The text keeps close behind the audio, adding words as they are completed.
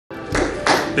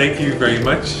Thank you very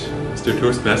much, Mr.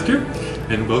 Toastmaster,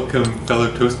 and welcome, fellow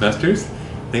Toastmasters.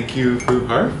 Thank you,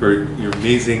 Fuhar, for your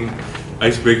amazing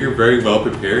icebreaker, very well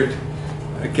prepared.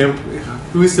 Again,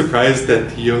 who is surprised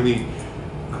that he only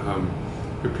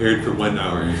prepared for 1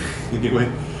 hour? It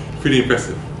went pretty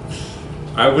impressive.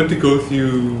 I want to go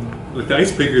through with the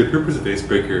icebreaker. The purpose of the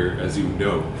icebreaker, as you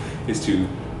know, is to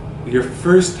your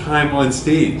first time on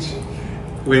stage,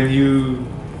 when you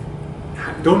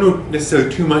don't know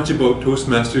necessarily too much about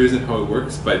Toastmasters and how it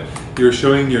works, but you're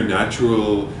showing your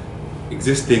natural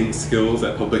existing skills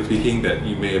at public speaking that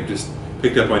you may have just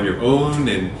picked up on your own,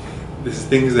 and this is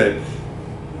things that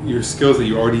your skills that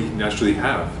you already naturally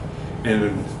have.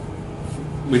 And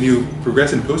when you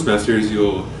progress in Toastmasters,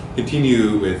 you'll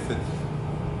continue with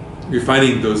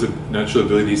refining those natural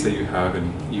abilities that you have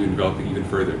and even developing even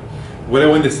further. What I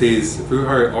wanted to say is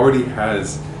Fuhar already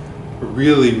has a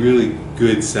really, really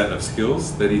good set of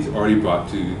skills that he's already brought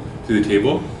to the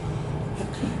table.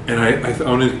 And I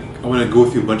want to go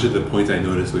through a bunch of the points I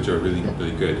noticed which are really,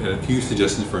 really good, and a few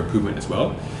suggestions for improvement as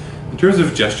well. In terms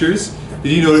of gestures,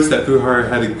 did you notice that Fuhar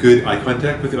had a good eye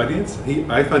contact with the audience?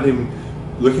 I found him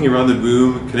looking around the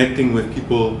room, connecting with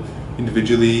people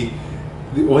individually.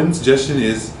 The one suggestion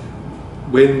is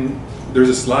when there's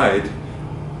a slide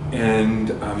and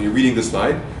you're reading the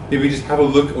slide, maybe just have a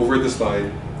look over the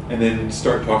slide and then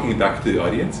start talking back to the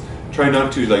audience. Try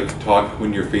not to talk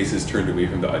when your face is turned away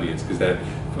from the audience, because that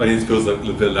audience feels like a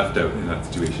little bit left out in that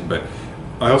situation. But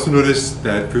I also noticed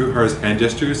that Fuhar's hand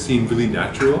gestures seemed really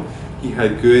natural. He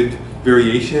had good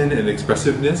variation and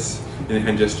expressiveness in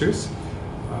hand gestures.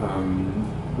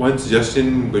 One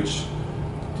suggestion, which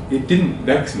it didn't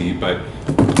vex me, but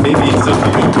maybe some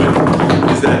people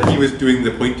would, is that he was doing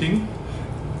the pointing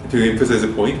to emphasize a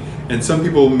point, and some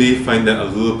people may find that a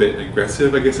little bit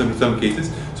aggressive, I guess, in some cases.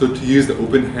 So to use the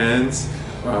open hands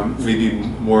may be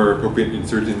more appropriate in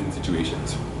certain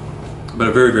situations.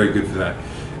 But very, very good for that.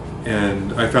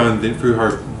 And I found that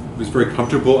Fuhar was very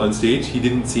comfortable on stage. He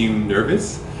didn't seem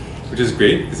nervous, which is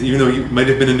great, because even though he might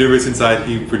have been nervous inside,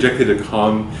 he projected a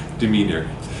calm demeanor.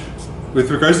 With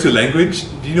regards to language,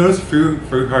 do you notice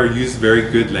Fuhar used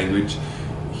very good language?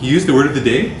 He used the word of the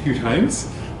day a few times,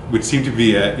 which seemed to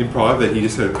be improv that he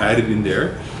just sort of added in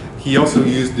there. He also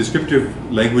used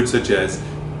descriptive language such as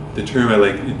the term I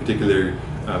like in particular,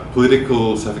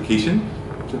 political suffocation,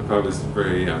 which I thought was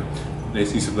very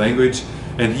nice use of language.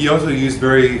 And he also used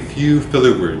very few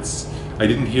filler words. I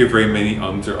didn't hear very many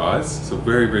ums or ahs, so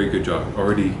very, very good job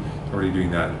already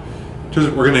doing that. In terms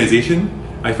of organization,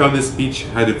 I found this speech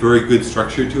had a very good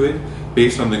structure to it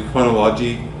based on the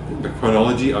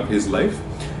chronology of his life.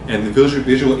 And the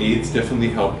visual aids definitely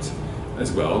helped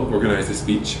as well organize the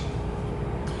speech.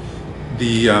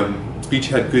 The speech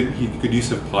had good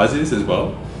use of pauses as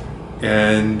well,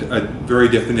 and a very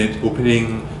definite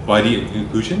opening, body, and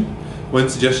conclusion. One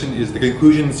suggestion is the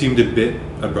conclusion seemed a bit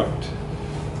abrupt.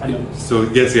 I know. So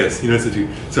yes, you noticed it too.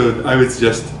 So I would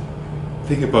suggest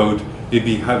think about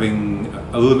maybe having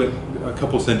a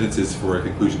couple sentences for a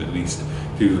conclusion at least,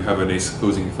 to have a nice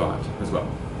closing thought as well.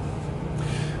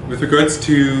 With regards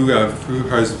to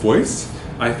Fuhar's voice,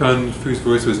 I found Fuhar's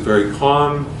voice was very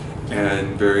calm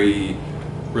and very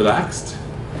relaxed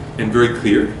and very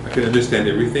clear. I could understand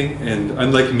everything, and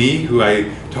unlike me, who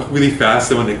I talk really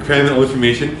fast, I want to cram in all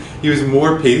information, he was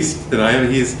more paced than I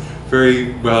am. He's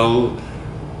very well,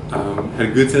 had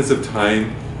a good sense of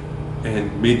time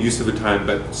and made use of the time,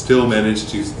 but still managed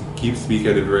to speak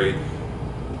at a very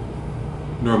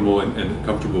normal and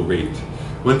comfortable rate.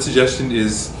 One suggestion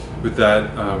is with that,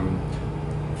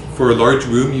 for a large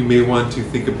room, you may want to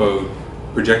think about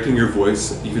projecting your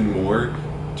voice even more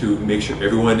to make sure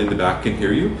everyone in the back can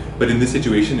hear you. But in this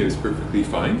situation, it was perfectly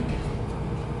fine.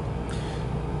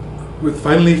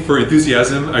 Finally, for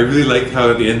enthusiasm, I really liked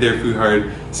how at the end there,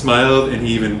 Fuhar smiled, and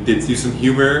he even did do some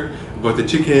humor about the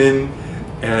chicken,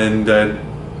 and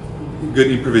good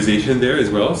improvisation there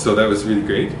as well. So that was really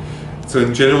great. So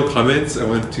in general comments, I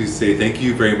want to say thank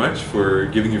you very much for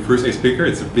giving your first icebreaker.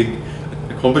 It's a big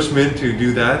accomplishment to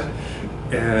do that.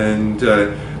 And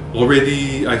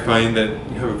already I find that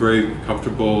you have a very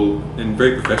comfortable and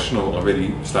very professional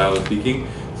already style of speaking.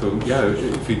 So yeah,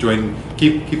 if you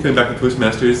keep coming back to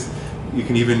Toastmasters, you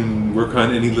can even work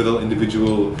on any little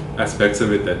individual aspects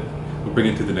of it that will bring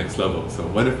it to the next level. So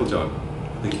wonderful job.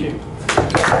 Thank you.